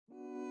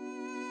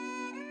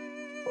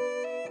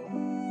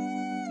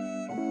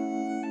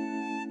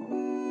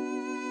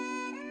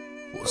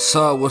What's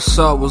up?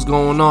 What's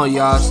going on,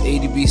 y'all? It's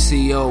ADB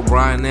CEO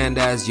Brian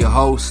Nandez, your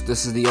host.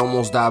 This is the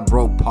Almost Die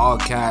Broke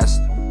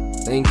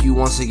podcast. Thank you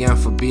once again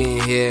for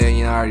being here.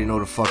 You know, I already know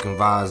the fucking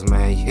vibes,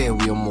 man. Yeah,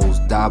 we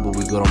almost died, but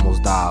we could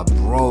almost die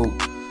broke.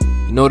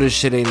 You know this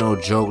shit ain't no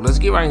joke. Let's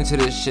get right into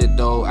this shit,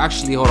 though.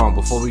 Actually, hold on.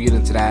 Before we get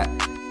into that,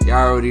 y'all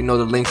already know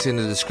the links in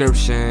the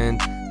description.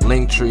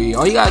 Linktree.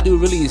 All you gotta do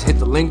really is hit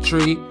the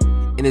Linktree,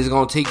 and it's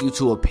gonna take you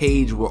to a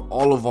page where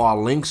all of our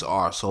links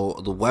are. So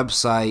the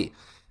website,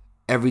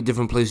 every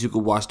different place you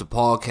could watch the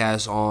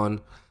podcast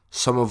on,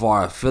 some of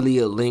our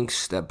affiliate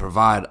links that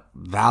provide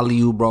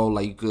value, bro.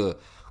 Like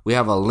we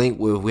have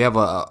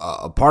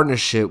a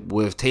partnership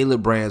with Taylor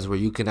Brands where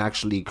you can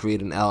actually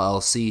create an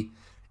LLC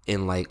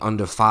in like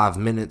under 5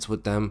 minutes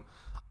with them.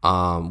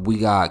 We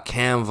got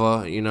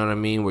Canva, you know what I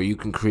mean, where you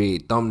can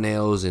create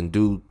thumbnails and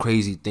do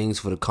crazy things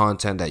for the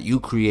content that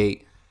you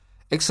create,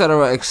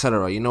 etc.,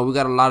 etc. You know, we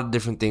got a lot of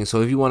different things.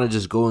 So if you want to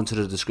just go into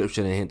the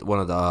description and hit one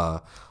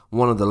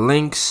of the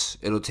links,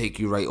 it'll take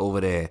you right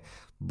over there.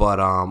 But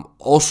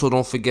also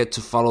don't forget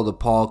to follow the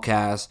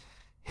podcast,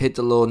 hit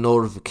the little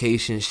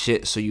notification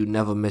shit so you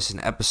never miss an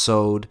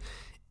episode.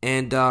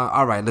 And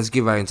all right, let's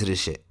get right into this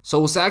shit.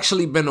 So it's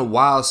actually been a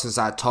while since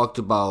I talked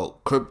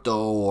about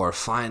crypto or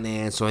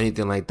finance or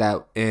anything like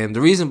that. And the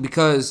reason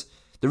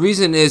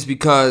is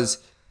because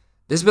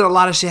there's been a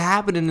lot of shit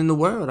happening in the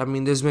world. I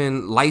mean, there's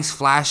been lights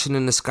flashing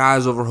in the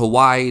skies over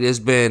Hawaii. There's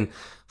been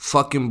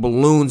fucking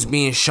balloons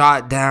being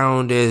shot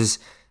down. There's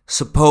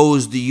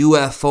supposed the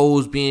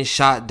UFOs being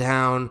shot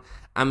down.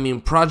 I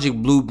mean,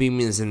 Project Bluebeam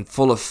is in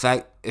full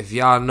effect. If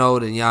y'all know,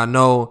 then y'all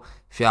know.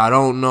 If y'all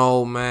don't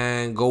know,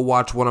 man, go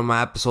watch one of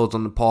my episodes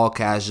on the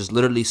podcast. Just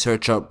literally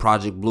search up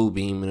Project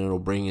Bluebeam and it'll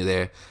bring you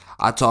there.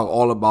 I talk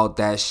all about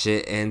that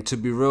shit. And to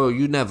be real,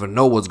 you never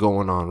know what's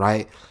going on,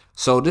 right?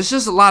 So there's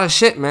just a lot of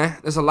shit, man.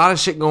 There's a lot of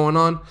shit going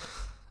on.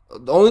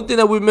 The only thing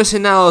that we're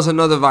missing now is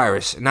another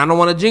virus. And I don't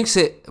want to jinx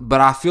it,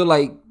 but I feel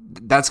like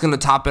that's going to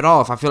top it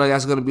off. I feel like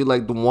that's going to be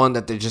like the one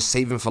that they're just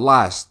saving for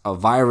last. A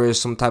virus,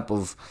 some type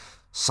of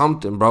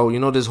something, bro. You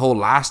know, this whole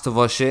Last of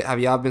Us shit. Have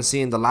y'all been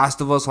seeing The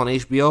Last of Us on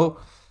HBO?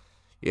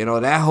 You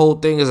know, that whole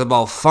thing is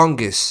about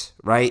fungus,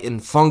 right?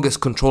 And fungus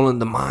controlling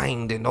the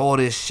mind and all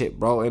this shit,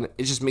 bro. And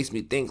it just makes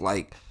me think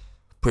like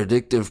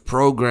predictive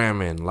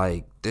programming.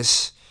 Like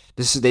this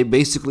is they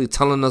basically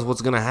telling us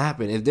what's going to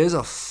happen. If there's a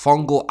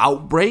fungal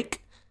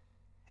outbreak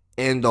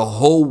and the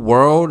whole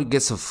world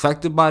gets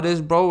affected by this,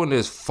 bro, and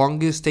there's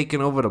fungus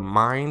taking over the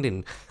mind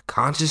and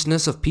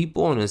consciousness of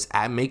people and it's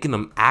making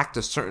them act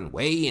a certain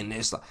way, and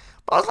it's like,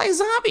 bro, it's like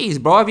zombies,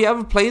 bro. Have you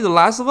ever played The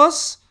Last of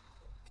Us?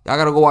 Y'all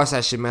gotta go watch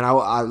that shit, man.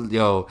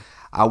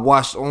 I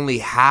watched only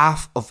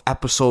half of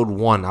episode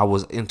 1. I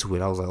was into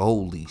it. I was like,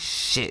 holy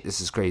shit,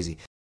 this is crazy.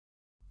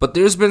 But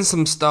there's been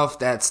some stuff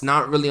that's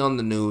not really on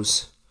the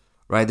news,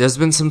 right? There's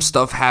been some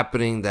stuff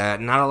happening that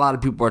not a lot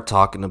of people are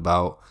talking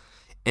about,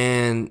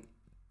 and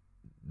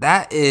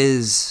that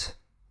is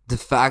the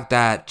fact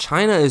that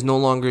China is no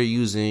longer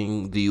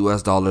using the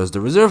US dollar as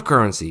the reserve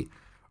currency,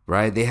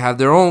 right? They have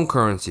their own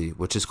currency,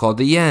 which is called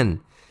the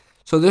yen.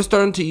 So they're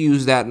starting to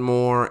use that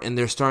more, and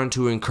they're starting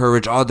to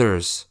encourage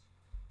others,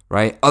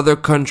 right? Other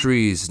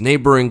countries,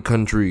 neighboring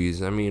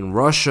countries. I mean,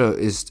 Russia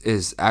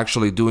is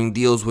actually doing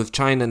deals with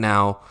China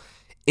now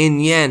in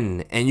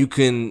yen, and you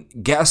can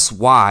guess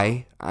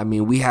why. I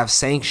mean, we have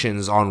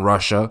sanctions on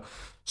Russia,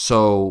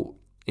 so,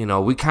 you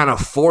know, we kind of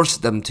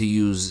forced them to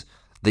use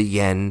the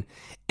yen.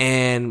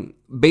 And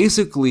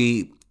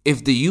basically,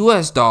 if the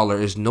US dollar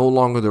is no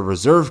longer the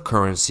reserve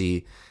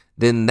currency,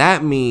 then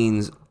that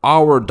means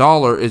our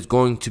dollar is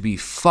going to be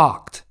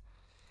fucked.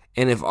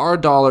 And if our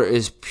dollar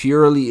is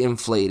purely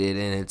inflated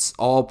and it's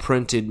all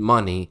printed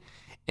money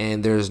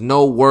and there's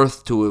no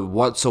worth to it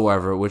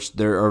whatsoever, which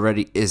there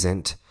already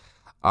isn't,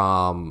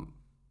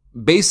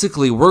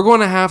 basically we're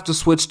going to have to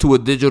switch to a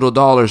digital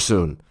dollar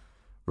soon,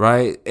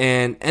 right?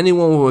 And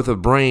anyone with a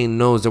brain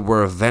knows that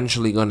we're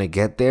eventually going to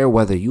get there.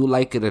 Whether you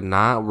like it or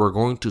not, we're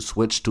going to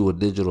switch to a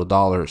digital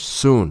dollar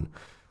soon,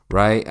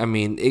 right? I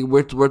mean,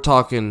 we're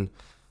talking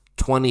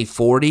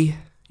 2040.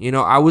 You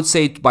know, I would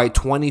say by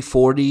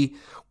 2040,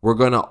 we're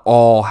going to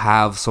all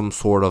have some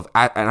sort of,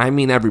 and I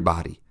mean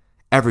everybody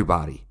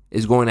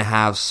is going to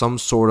have some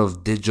sort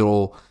of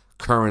digital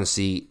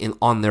currency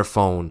on their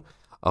phone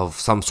of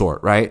some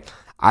sort, right?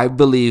 I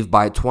believe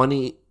by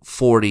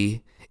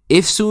 2040,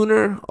 if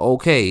sooner,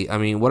 okay, I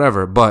mean,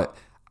 whatever, but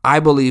I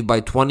believe by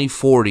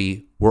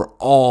 2040, we're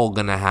all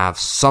going to have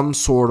some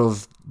sort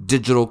of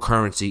digital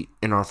currency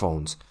in our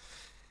phones.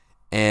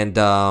 And,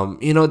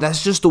 you know,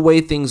 that's just the way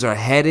things are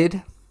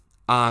headed.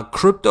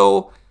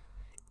 Crypto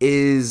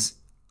is,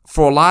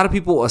 for a lot of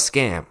people, a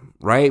scam,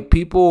 right?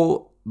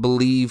 People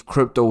believe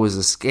crypto is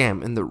a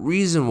scam. And the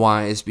reason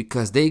why is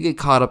because they get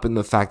caught up in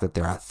the fact that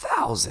there are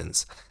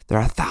thousands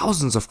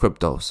of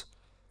cryptos.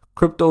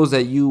 Cryptos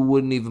that you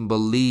wouldn't even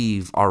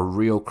believe are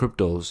real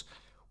cryptos.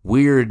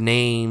 Weird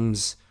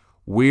names,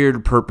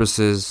 weird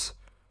purposes.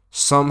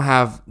 Some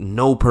have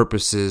no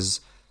purposes.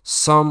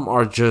 Some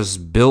are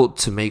just built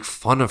to make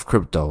fun of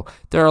crypto.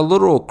 There are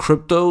literal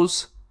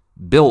cryptos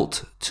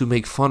built to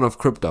make fun of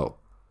crypto,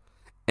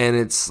 And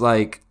it's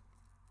like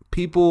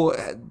people,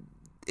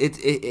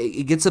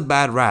 it gets a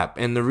bad rap.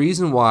 And the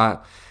reason why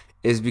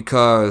is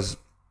because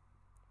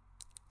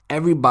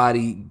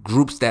everybody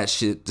groups that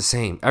shit the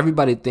same.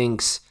 Everybody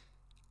thinks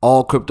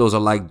all cryptos are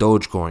like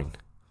Dogecoin.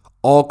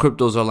 All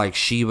cryptos are like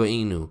Shiba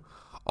Inu.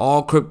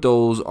 All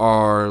cryptos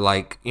are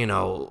like,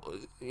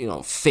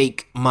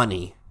 fake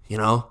money,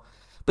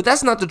 But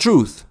that's not the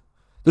truth.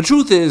 The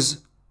truth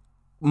is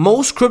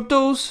most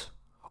cryptos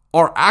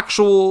are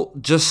actual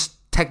just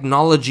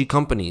technology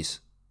companies.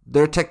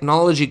 They're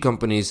technology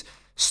companies,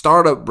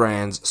 startup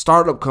brands,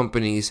 startup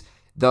companies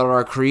that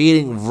are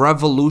creating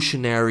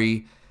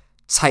revolutionary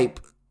type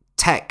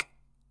tech.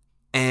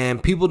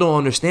 And people don't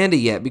understand it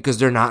yet because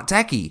they're not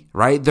techie,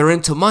 right? They're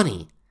into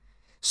money.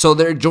 So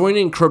they're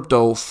joining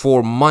crypto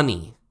for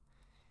money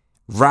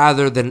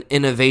rather than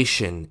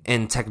innovation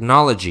and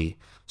technology.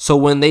 So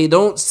when they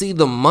don't see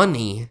the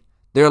money,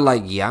 they're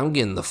like, yeah, I'm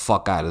getting the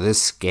fuck out of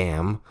this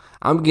scam.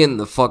 I'm getting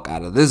the fuck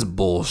out of this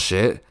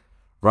bullshit,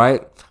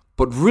 right?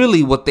 But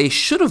really what they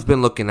should have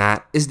been looking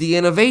at is the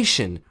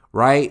innovation,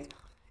 right?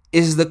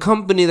 Is the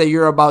company that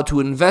you're about to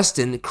invest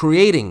in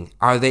creating?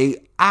 Are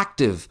they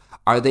active?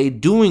 Are they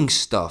doing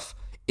stuff?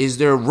 Is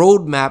their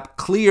roadmap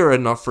clear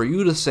enough for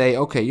you to say,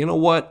 okay, you know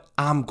what?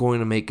 I'm going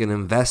to make an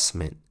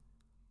investment.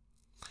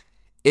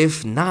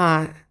 If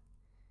not,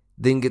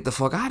 then get the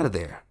fuck out of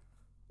there.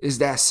 It's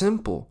that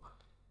simple.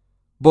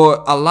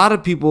 But a lot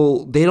of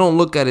people, they don't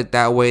look at it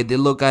that way. They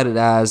look at it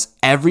as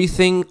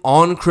everything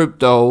on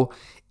crypto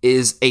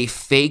is a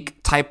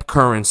fake type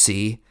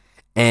currency,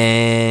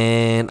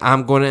 and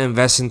I'm going to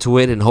invest into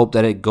it and hope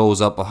that it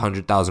goes up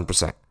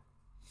 100,000%.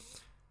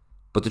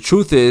 But the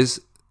truth is,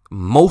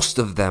 most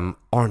of them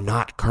are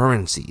not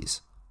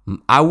currencies.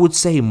 I would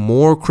say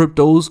more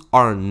cryptos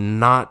are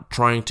not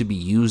trying to be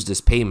used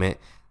as payment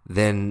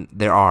than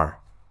there are,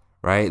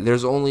 right?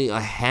 There's only a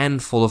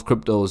handful of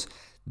cryptos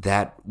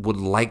that would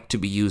like to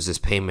be used as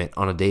payment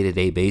on a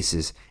day-to-day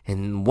basis.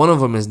 And one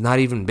of them is not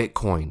even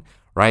Bitcoin,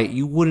 right?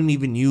 You wouldn't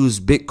even use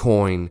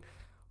Bitcoin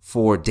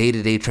for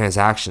day-to-day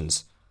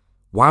transactions.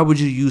 Why would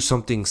you use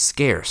something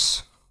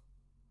scarce?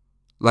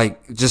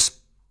 Like, just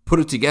put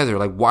it together.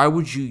 Like, why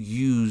would you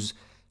use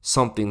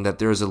something that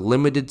there's a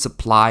limited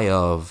supply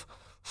of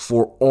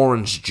for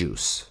orange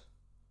juice?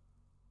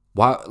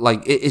 Why?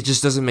 Like, it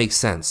just doesn't make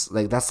sense.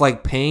 Like, that's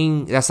like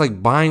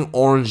buying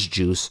orange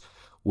juice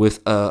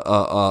with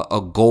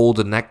a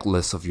gold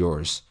necklace of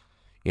yours.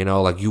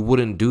 Like, you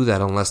wouldn't do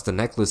that unless the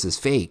necklace is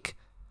fake,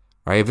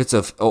 right? If it's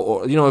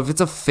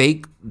a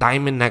fake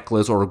diamond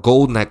necklace or a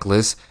gold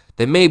necklace,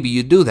 then maybe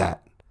you do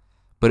that.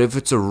 But if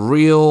it's a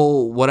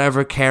real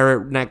whatever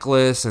carat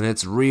necklace and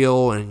it's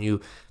real and you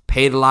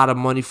paid a lot of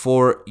money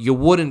for it, you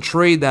wouldn't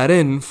trade that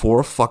in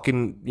for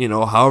fucking,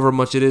 however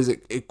much it is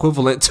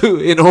equivalent to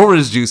in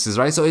orange juices,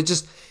 right? So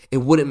it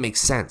wouldn't make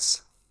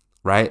sense,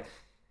 right?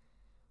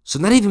 So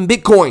not even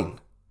Bitcoin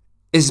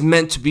is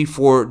meant to be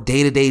for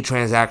day-to-day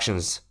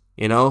transactions,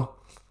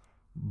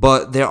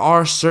 But there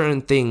are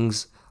certain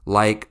things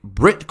like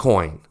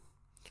Bitcoin,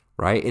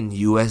 right? And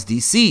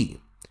USDC.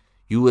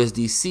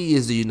 USDC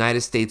is the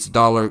United States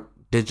dollar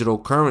digital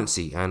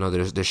currency. I know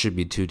there should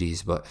be two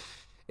Ds, but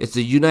it's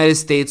the United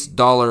States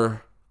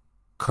dollar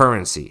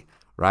currency,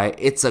 right?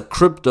 It's a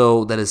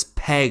crypto that is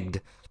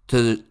pegged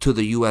to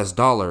the US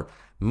dollar,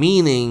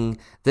 meaning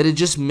that it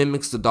just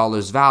mimics the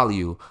dollar's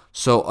value.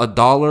 So a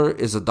dollar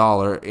is a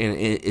dollar, and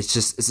it's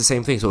the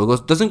same thing. So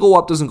it doesn't go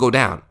up, doesn't go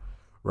down,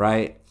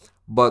 right?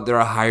 But there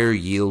are higher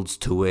yields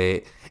to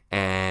it,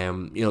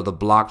 and the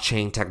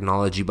blockchain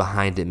technology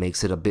behind it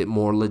makes it a bit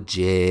more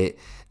legit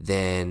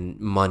than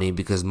money,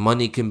 because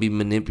money can be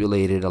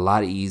manipulated a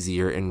lot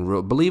easier.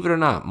 And believe it or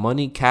not,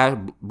 money, cash,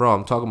 bro,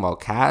 I'm talking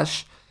about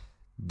cash.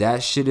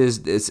 That shit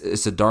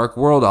it's a dark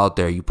world out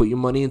there. You put your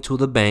money into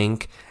the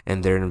bank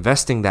and they're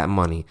investing that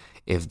money.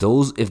 If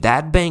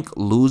that bank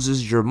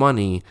loses your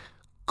money,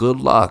 good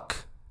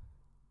luck.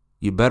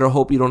 You better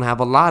hope you don't have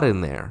a lot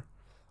in there,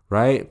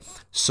 right?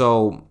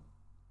 So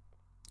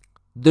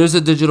there's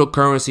a digital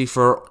currency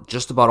for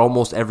just about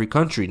almost every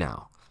country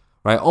now,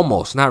 right?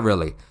 Almost, not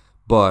really.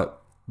 But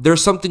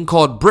there's something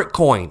called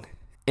Bitcoin,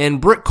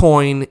 and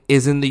Bitcoin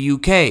is in the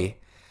UK.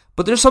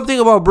 But there's something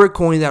about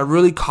Bitcoin that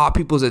really caught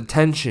people's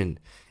attention.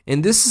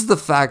 And this is the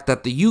fact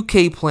that the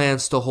UK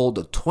plans to hold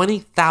a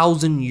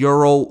 20,000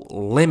 euro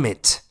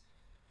limit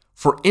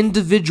for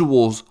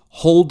individuals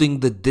holding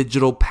the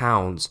digital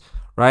pounds,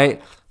 right?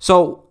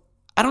 So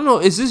I don't know,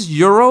 is this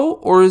euro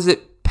or is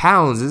it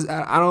pounds?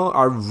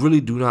 I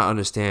really do not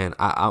understand.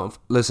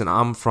 Listen,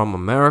 I'm from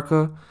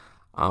America.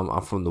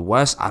 I'm from the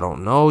West. I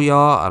don't know,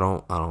 y'all.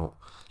 I don't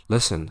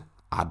listen.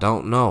 I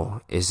don't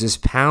know. Is this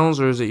pounds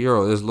or is it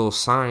euro? There's a little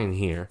sign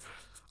here.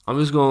 I'm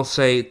just gonna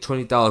say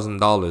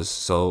 $20,000.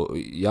 So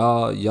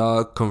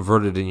y'all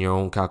convert it in your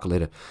own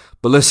calculator.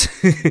 But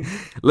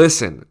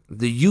listen.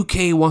 The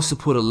UK wants to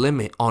put a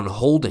limit on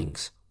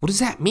holdings. What does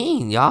that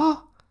mean,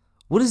 y'all?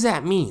 What does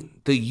that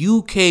mean? The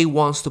UK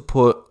wants to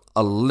put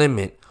a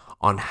limit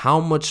on how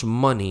much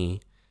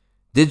money,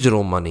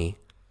 digital money,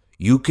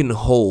 you can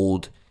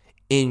hold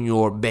in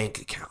your bank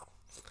account,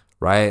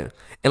 right?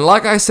 And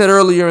like I said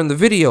earlier in the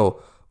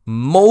video,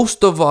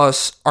 most of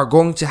us are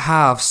going to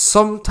have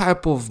some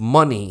type of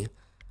money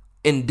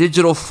in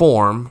digital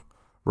form,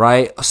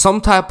 right? Some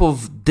type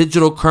of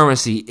digital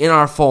currency in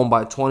our phone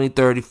by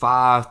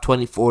 2035,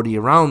 2040,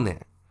 around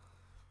there.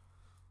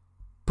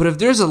 But if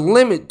there's a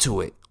limit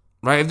to it,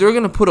 right? If they're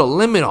going to put a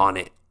limit on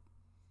it,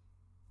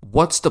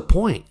 what's the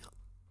point?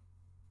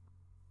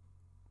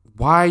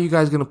 Why are you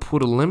guys going to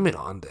put a limit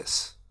on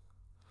this?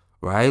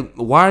 Right?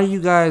 Why are you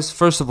guys,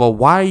 first of all,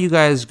 why are you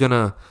guys going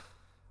to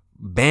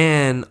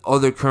ban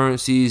other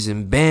currencies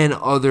and ban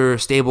other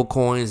stable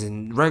coins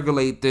and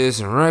regulate this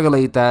and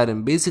regulate that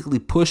and basically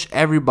push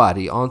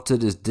everybody onto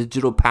this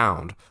digital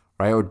pound,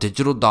 right? Or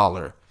digital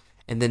dollar,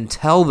 and then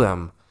tell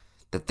them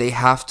that they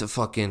have to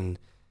fucking,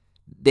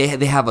 they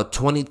have a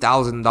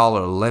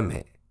 $20,000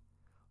 limit,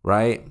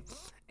 right?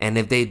 And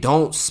if they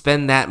don't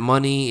spend that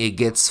money, it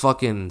gets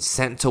fucking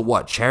sent to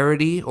what?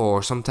 Charity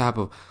or some type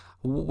of,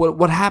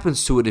 what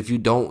happens to it if you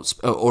don't,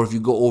 or if you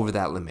go over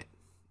that limit,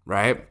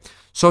 right?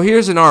 So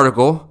here's an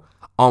article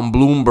on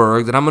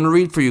Bloomberg that I'm going to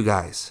read for you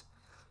guys.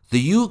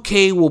 The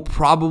UK will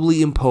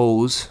probably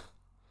impose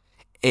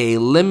a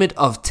limit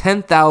of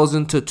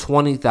 10,000 to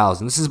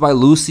 20,000. This is by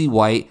Lucy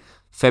White,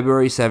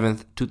 February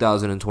 7th,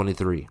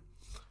 2023,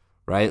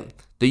 right?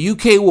 The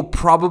UK will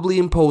probably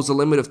impose a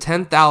limit of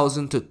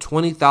 10,000 to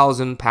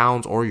 20,000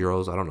 pounds or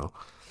euros, I don't know,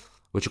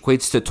 which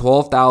equates to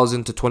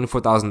 $12,000 to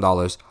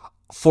 $24,000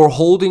 for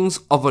holdings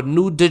of a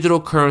new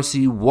digital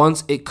currency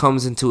once it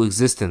comes into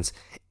existence,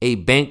 a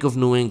Bank of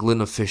New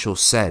England official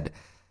said.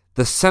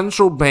 The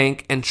central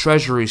bank and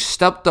treasury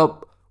stepped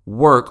up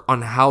work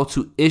on how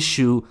to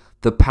issue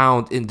the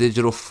pound in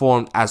digital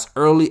form as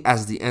early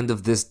as the end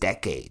of this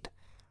decade.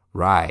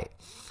 Right.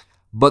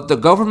 But the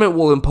government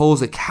will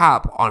impose a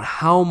cap on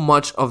how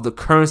much of the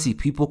currency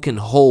people can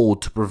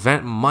hold to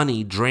prevent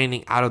money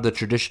draining out of the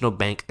traditional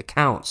bank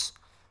accounts.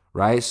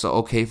 Right? So,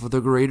 okay, for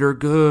the greater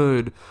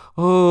good.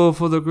 Oh,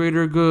 for the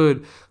greater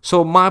good.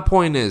 So my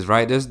point is,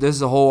 right,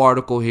 there's a whole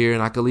article here,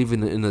 and I could leave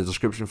it in the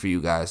description for you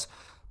guys.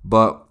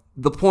 But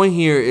the point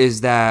here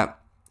is that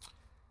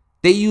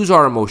they use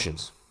our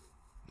emotions,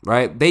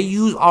 right? They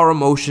use our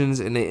emotions,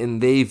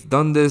 and they've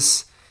done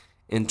this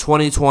in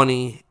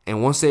 2020.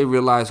 And once they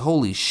realize,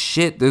 holy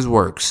shit, this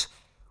works.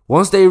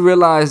 Once they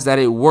realize that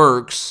it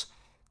works,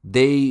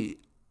 they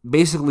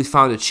basically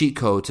found a cheat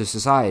code to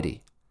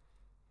society.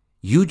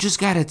 You just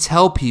got to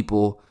tell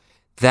people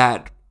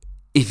that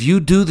if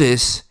you do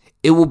this,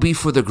 it will be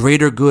for the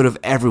greater good of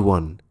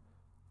everyone.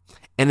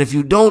 And if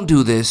you don't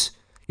do this,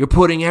 you're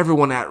putting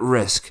everyone at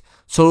risk.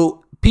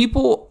 So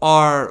people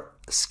are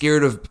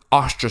scared of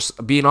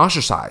being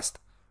ostracized.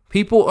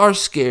 People are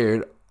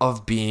scared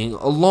of being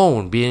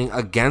alone, being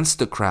against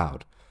the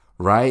crowd,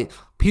 right?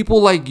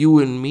 People like you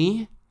and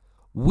me,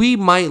 we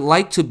might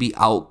like to be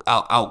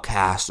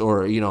outcast,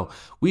 or,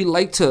 we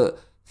like to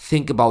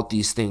think about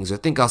these things or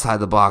think outside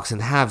the box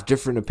and have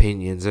different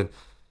opinions. And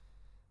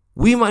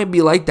we might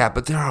be like that,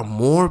 but there are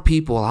more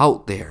people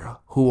out there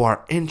who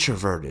are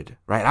introverted,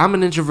 right? I'm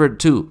an introvert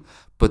too,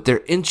 but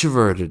they're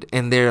introverted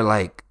and they're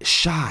like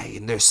shy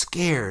and they're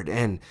scared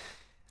and,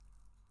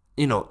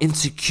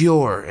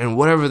 insecure and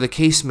whatever the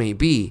case may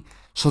be.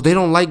 So they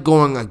don't like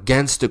going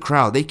against the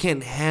crowd. They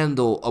can't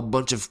handle a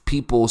bunch of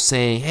people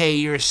saying, hey,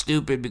 you're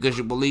stupid because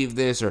you believe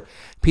this, or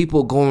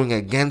people going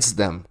against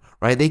them.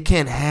 Right? They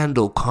can't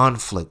handle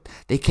conflict.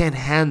 They can't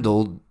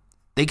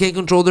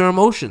control their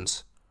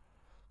emotions.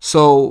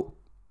 So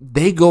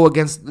they go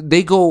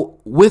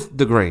with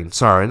the grain.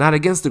 Sorry, not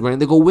against the grain.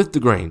 They go with the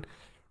grain,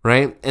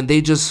 right? And they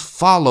just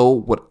follow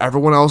what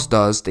everyone else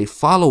does. They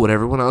follow what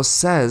everyone else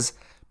says,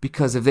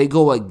 because if they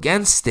go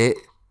against it,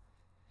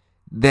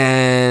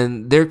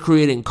 then they're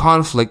creating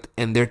conflict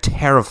and they're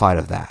terrified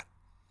of that,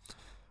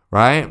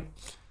 right?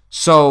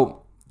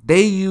 So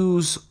they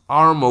use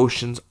our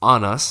emotions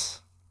on us.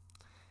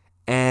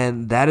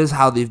 And that is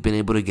how they've been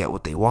able to get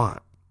what they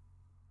want.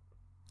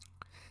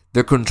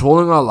 They're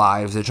controlling our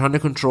lives. They're trying to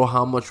control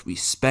how much we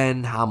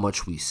spend, how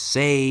much we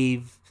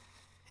save.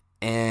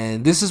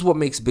 And this is what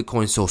makes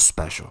Bitcoin so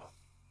special,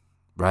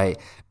 right?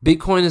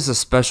 Bitcoin is a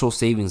special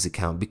savings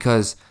account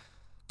because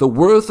the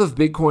worth of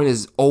Bitcoin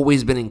has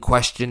always been in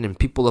question. And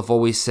people have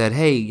always said,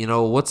 hey,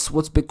 what's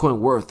Bitcoin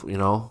worth?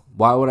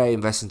 Why would I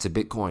invest into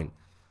Bitcoin?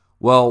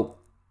 Well,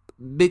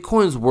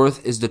 Bitcoin's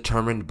worth is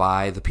determined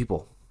by the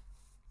people.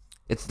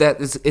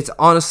 It's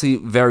honestly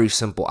very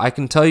simple. I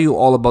can tell you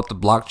all about the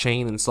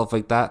blockchain and stuff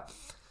like that.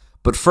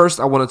 But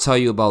first, I want to tell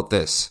you about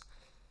this.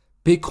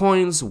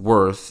 Bitcoin's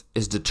worth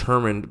is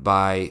determined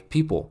by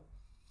people.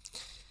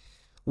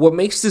 What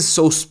makes this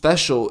so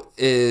special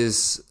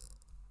is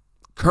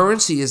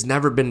currency has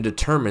never been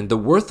determined. The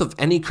worth of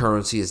any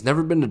currency has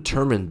never been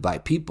determined by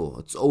people.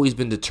 It's always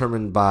been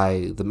determined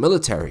by the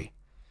military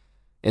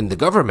and the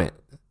government.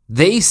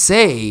 They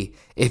say,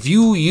 if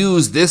you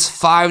use this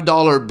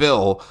 $5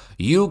 bill,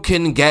 you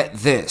can get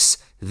this.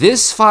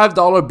 This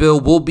 $5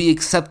 bill will be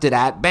accepted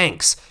at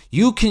banks.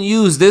 You can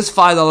use this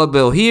 $5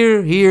 bill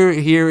here, here,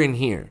 here, and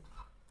here.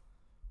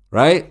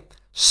 Right?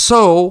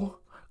 So,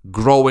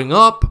 growing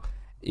up,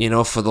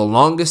 For the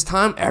longest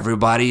time,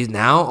 everybody's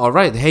now, all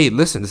right, hey,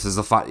 listen, this is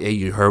hey,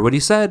 you heard what he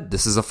said.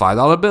 This is a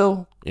 $5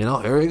 bill.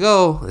 Here we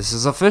go. This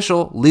is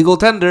official, legal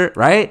tender,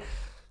 right?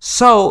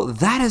 So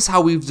that is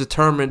how we've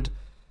determined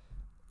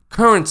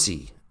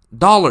currency,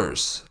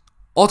 dollars,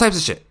 all types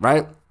of shit,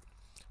 right?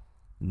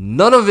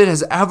 None of it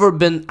has ever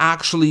been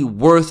actually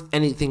worth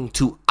anything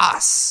to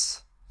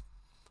us,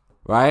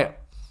 right?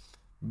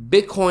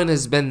 Bitcoin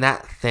has been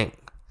that thing.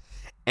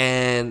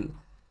 And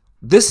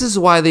this is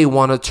why they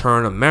want to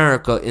turn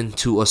America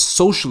into a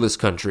socialist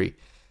country.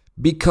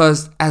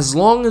 Because as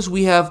long as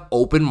we have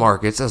open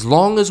markets, as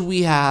long as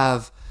we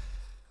have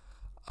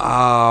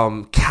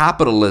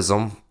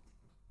capitalism,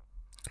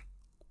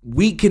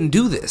 we can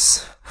do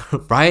this,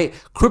 right?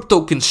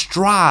 Crypto can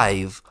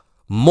strive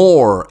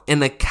more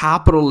in a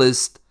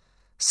capitalist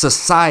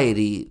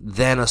society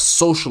than a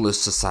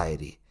socialist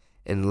society.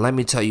 And let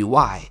me tell you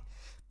why.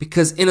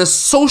 Because in a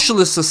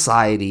socialist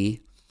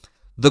society,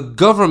 the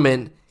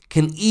government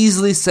can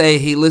easily say,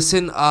 hey,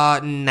 listen,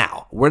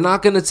 now, we're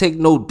not going to take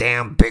no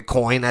damn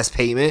Bitcoin as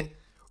payment.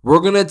 We're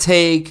going to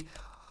take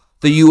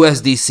the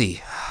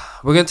USDC.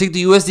 We're going to take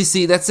the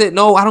USDC. That's it.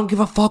 No, I don't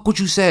give a fuck what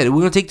you said. We're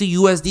going to take the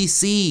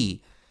USDC.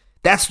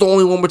 That's the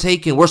only one we're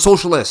taking. We're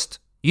socialist.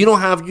 You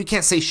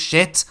can't say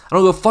shit. I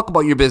don't give a fuck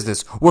about your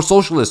business. We're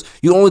socialist.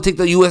 You only take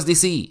the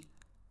USDC.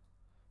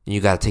 And you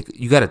got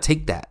to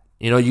take that.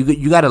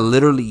 You got to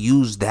literally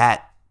use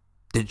that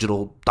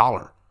digital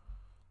dollar.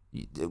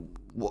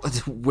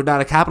 We're not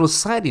a capitalist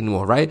society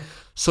anymore, right?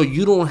 So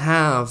you don't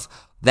have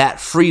that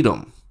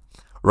freedom,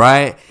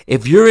 right?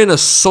 If you're in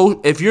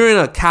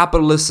a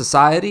capitalist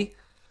society,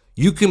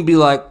 you can be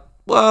like,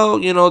 well,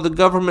 the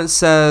government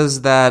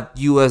says that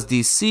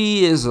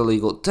USDC is a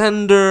legal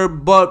tender,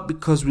 but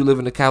because we live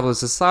in a capitalist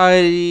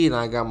society and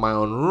I got my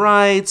own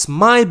rights,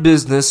 my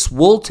business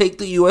will take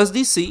the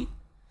USDC,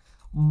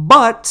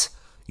 but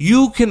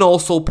you can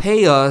also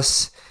pay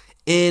us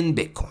in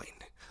Bitcoin.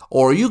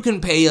 Or you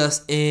can pay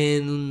us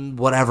in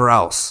whatever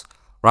else,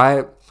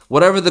 right?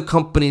 Whatever the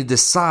company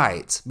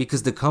decides,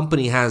 because the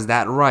company has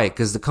that right,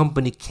 because the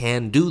company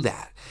can do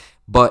that.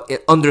 But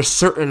under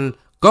certain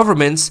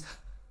governments,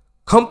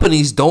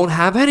 companies don't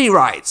have any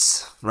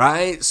rights,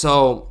 right?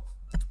 So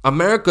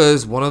America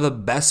is one of the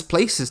best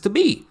places to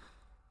be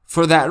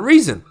for that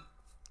reason.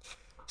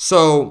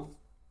 So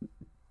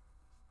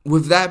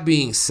with that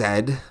being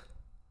said,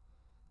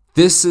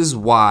 this is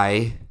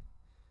why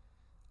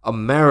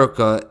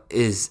America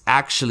is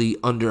actually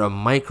under a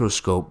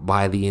microscope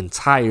by the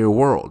entire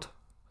world,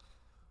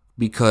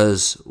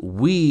 because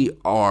we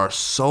are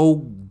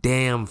so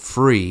damn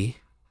free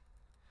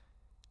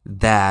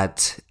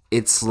that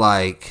it's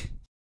like,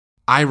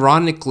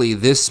 ironically,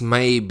 this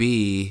may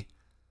be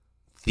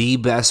the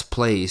best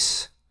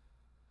place,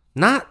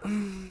 not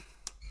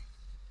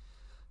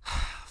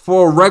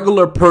for a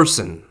regular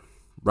person,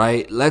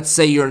 right? Let's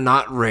say you're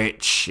not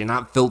rich, you're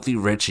not filthy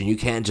rich, and you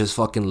can't just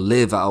fucking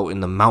live out in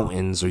the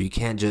mountains, or you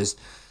can't just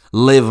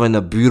live in a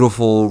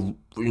beautiful,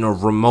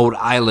 remote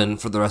island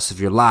for the rest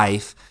of your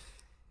life.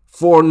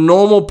 For a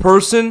normal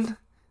person,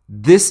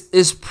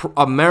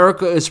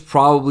 America is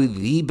probably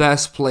the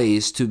best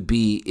place to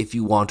be if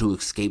you want to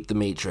escape the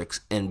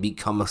matrix and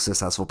become a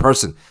successful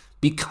person.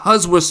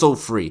 Because we're so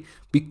free,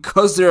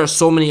 because there are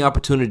so many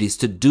opportunities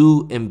to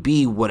do and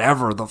be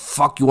whatever the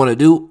fuck you want to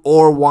do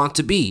or want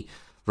to be.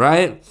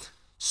 Right?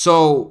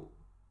 So,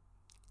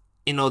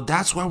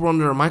 that's why we're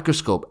under a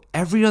microscope.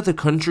 Every other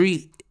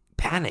country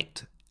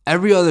panicked.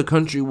 Every other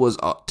country was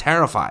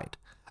terrified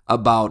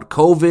about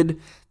COVID.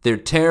 They're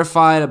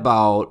terrified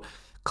about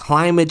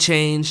climate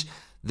change.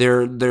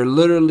 They're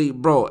literally,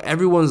 bro,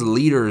 everyone's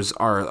leaders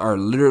are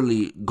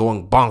literally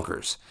going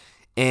bonkers.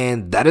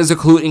 And that is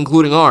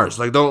including ours.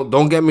 Like,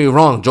 don't get me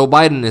wrong. Joe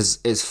Biden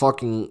is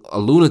fucking a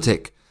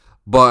lunatic.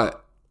 But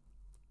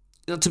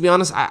to be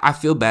honest, I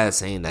feel bad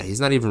saying that.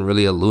 He's not even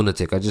really a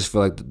lunatic. I just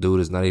feel like the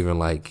dude is not even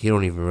like, he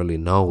don't even really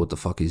know what the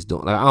fuck he's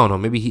doing. Like, I don't know.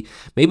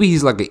 Maybe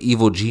he's like an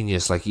evil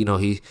genius. Like,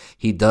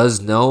 he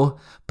does know,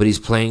 but he's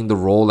playing the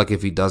role like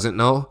if he doesn't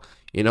know.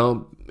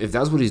 If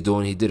that's what he's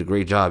doing, he did a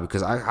great job,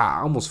 because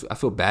I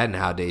feel bad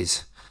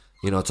nowadays,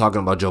 talking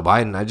about Joe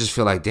Biden. I just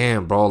feel like,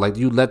 damn, bro, like,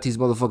 you let these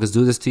motherfuckers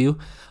do this to you.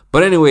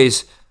 But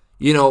anyways,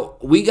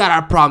 we got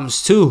our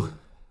problems too,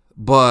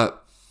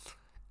 but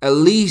at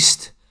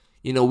least,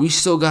 we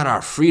still got our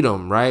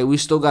freedom, right? We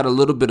still got a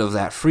little bit of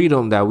that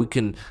freedom that we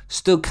can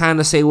still kind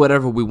of say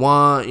whatever we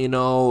want,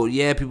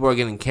 Yeah, people are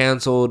getting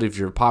canceled if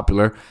you're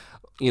popular,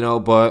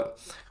 but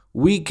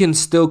we can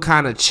still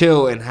kind of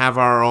chill and have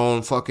our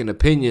own fucking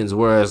opinions.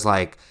 Whereas,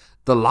 like,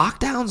 the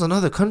lockdowns in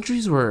other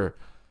countries were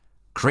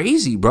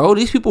crazy, bro.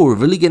 These people were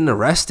really getting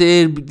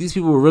arrested. These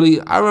people were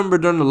really... I remember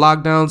during the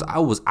lockdowns, I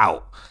was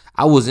out.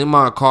 I was in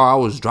my car. I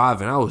was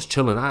driving. I was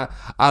chilling.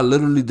 I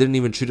literally didn't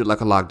even treat it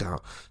like a lockdown.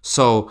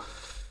 So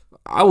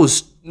I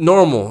was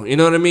normal, you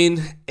know what I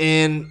mean?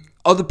 And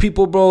other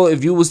people, bro,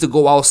 if you was to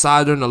go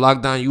outside during the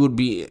lockdown, you would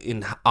be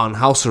on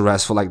house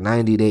arrest for like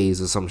 90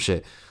 days or some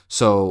shit.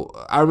 So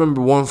I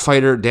remember one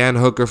fighter, Dan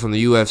Hooker from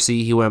the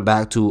UFC, he went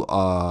back to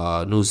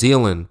New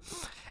Zealand,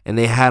 and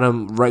they had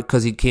him, right,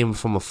 because he came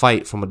from a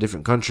fight from a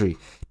different country.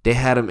 They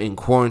had him in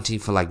quarantine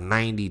for like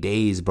 90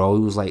 days, bro.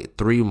 He was like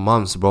 3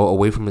 months, bro,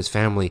 away from his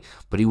family,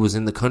 but he was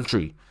in the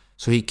country.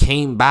 So he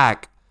came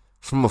back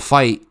from a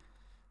fight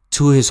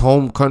to his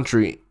home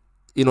country,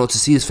 to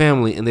see his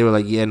family, and they were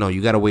like, yeah, no,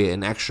 you got to wait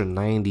an extra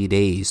 90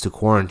 days to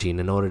quarantine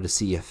in order to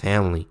see your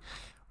family,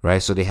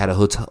 right? So they had a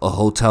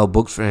hotel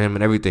booked for him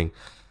and everything,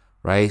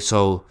 right?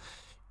 So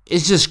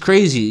it's just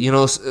crazy,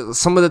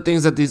 some of the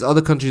things that these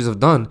other countries have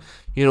done.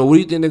 What do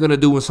you think they're going to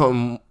do when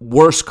something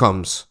worse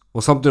comes?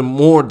 Or something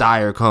more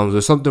dire comes,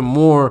 or something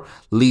more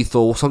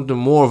lethal, something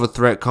more of a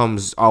threat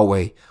comes our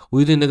way? What do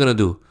you think they're gonna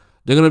do?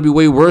 They're gonna be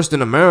way worse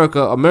than America.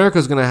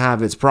 America's gonna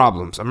have its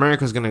problems.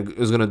 America's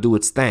gonna do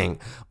its thing.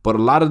 But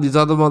a lot of these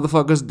other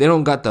motherfuckers, they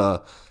don't got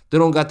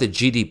the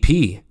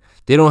GDP.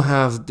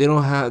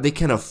 They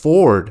can't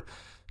afford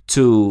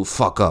to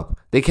fuck up.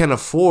 They can't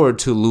afford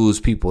to lose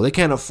people. They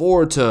can't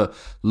afford to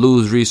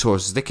lose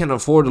resources. They can't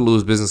afford to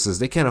lose businesses.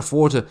 They can't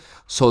afford to.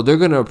 So they're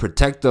going to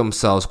protect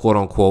themselves, quote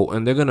unquote,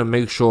 and they're going to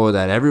make sure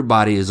that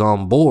everybody is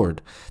on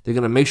board. They're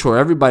going to make sure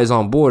everybody's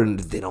on board, and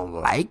if they don't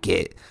like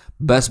it,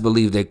 best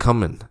believe they're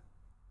coming.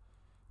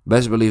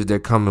 Best believe they're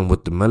coming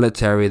with the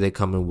military. They're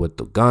coming with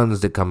the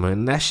guns. They're coming.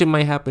 And that shit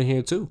might happen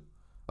here too.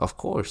 Of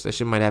course, that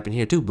shit might happen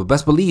here too. But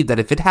best believe that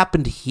if it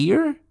happened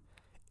here,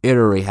 it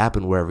already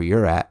happened wherever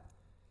you're at.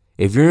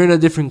 If you're in a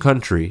different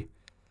country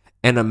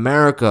and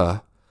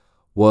America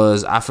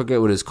was, I forget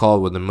what it's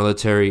called, when the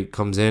military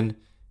comes in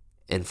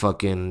and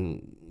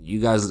fucking, you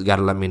guys got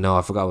to let me know.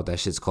 I forgot what that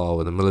shit's called.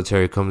 When the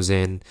military comes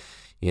in,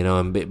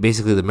 and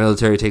basically the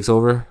military takes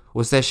over.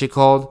 What's that shit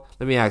called?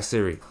 Let me ask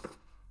Siri.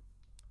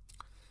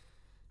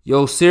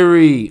 Yo,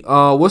 Siri,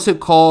 what's it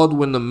called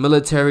when the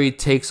military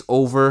takes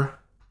over?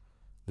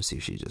 Let's see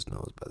if she just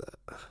knows about that.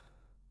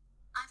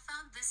 I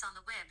found this on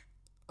the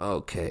web.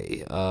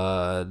 Okay,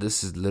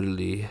 this is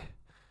literally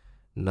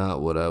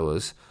not what I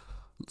was.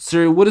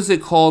 Siri, what is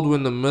it called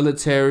when the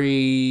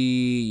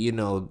military,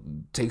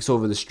 takes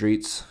over the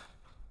streets?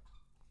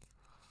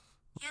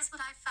 Here's what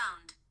I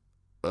found.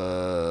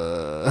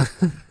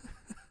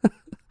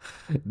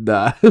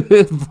 Nah,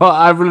 bro,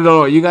 I really don't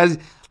know. You guys,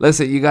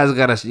 listen. You guys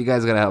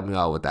gotta help me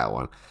out with that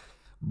one.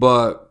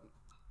 But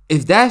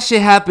if that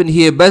shit happened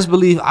here, best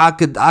believe I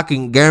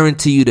can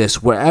guarantee you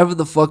this. Wherever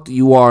the fuck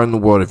you are in the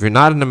world, if you're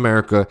not in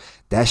America,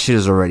 that shit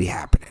is already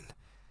happening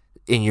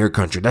in your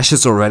country. That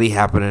shit's already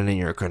happening in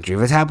your country.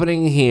 If it's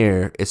happening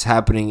here, it's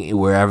happening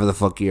wherever the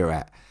fuck you're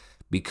at.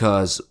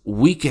 Because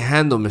we can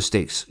handle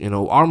mistakes.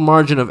 Our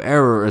margin of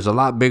error is a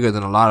lot bigger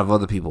than a lot of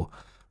other people,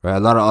 right? A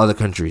lot of other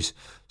countries.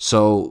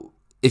 So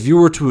if you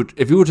were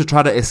to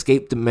try to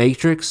escape the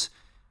matrix,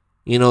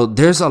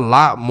 there's a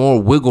lot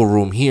more wiggle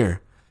room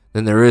here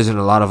than there is in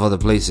a lot of other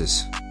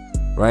places,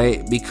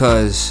 right?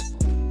 Because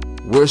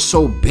we're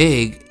so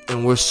big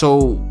and we're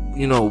so,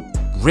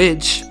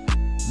 rich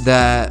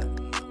that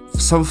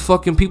some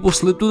fucking people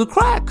slip through the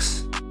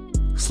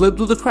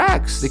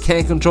cracks. They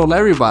can't control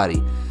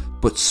everybody.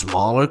 But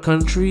smaller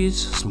countries,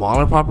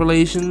 smaller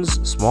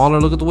populations,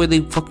 look at the way they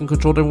fucking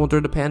controlled everyone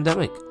during the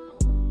pandemic.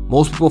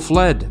 Most people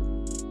fled.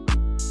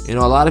 A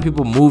lot of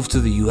people moved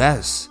to the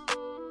U.S.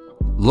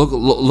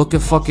 Look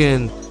at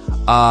fucking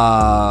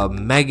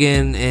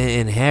Meghan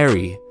and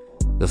Harry,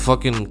 the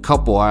fucking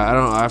couple.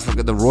 I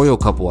forget, the royal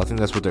couple. I think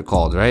that's what they're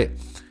called, right?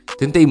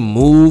 Didn't they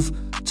move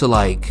to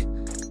where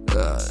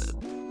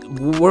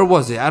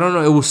was it? I don't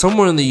know. It was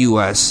somewhere in the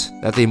U.S.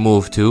 that they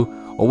moved to,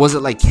 or was it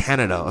like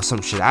Canada or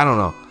some shit? I don't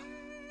know.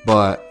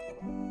 But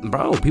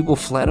bro, people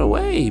fled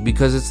away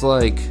because it's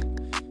like,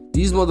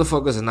 these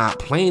motherfuckers are not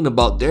playing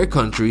about their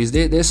countries.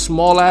 They're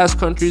small ass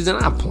countries. They're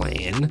not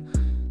playing.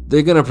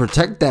 They're gonna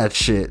protect that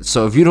shit.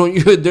 So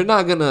if they're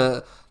not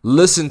gonna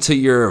listen to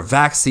your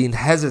vaccine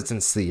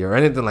hesitancy or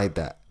anything like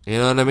that. You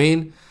know what I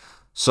mean?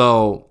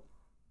 So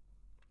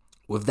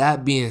with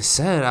that being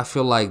said, I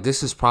feel like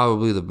this is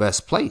probably the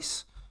best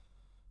place.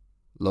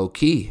 Low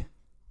key.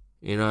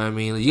 You know what I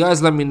mean? You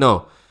guys let me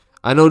know.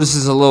 I know this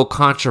is a little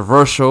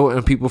controversial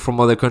and people from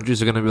other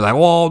countries are going to be like,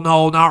 well,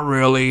 no, not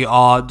really.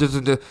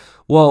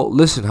 Well,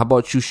 listen, how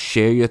about you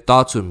share your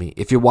thoughts with me?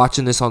 If you're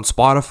watching this on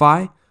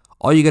Spotify,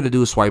 all you got to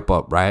do is swipe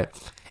up, right?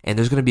 And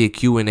there's going to be a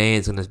Q&A.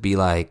 It's going to be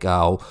like,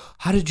 how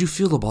did you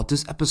feel about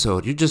this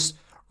episode? You just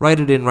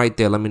write it in right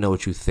there. Let me know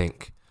what you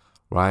think,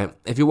 right?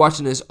 If you're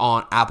watching this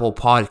on Apple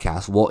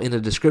Podcasts, well, in the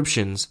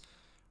descriptions,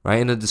 right?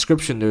 In the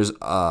description, there's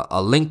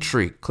a link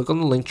tree. Click on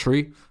the link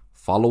tree.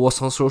 Follow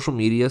us on social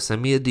media.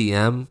 Send me a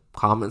DM.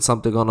 Comment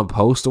something on a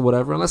post or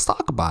whatever, and let's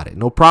talk about it.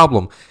 No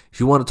problem. If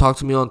you want to talk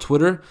to me on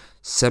Twitter,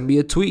 send me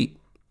a tweet.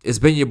 It's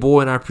been your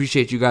boy, and I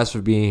appreciate you guys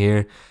for being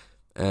here.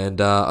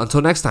 And until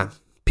next time,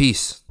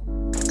 peace.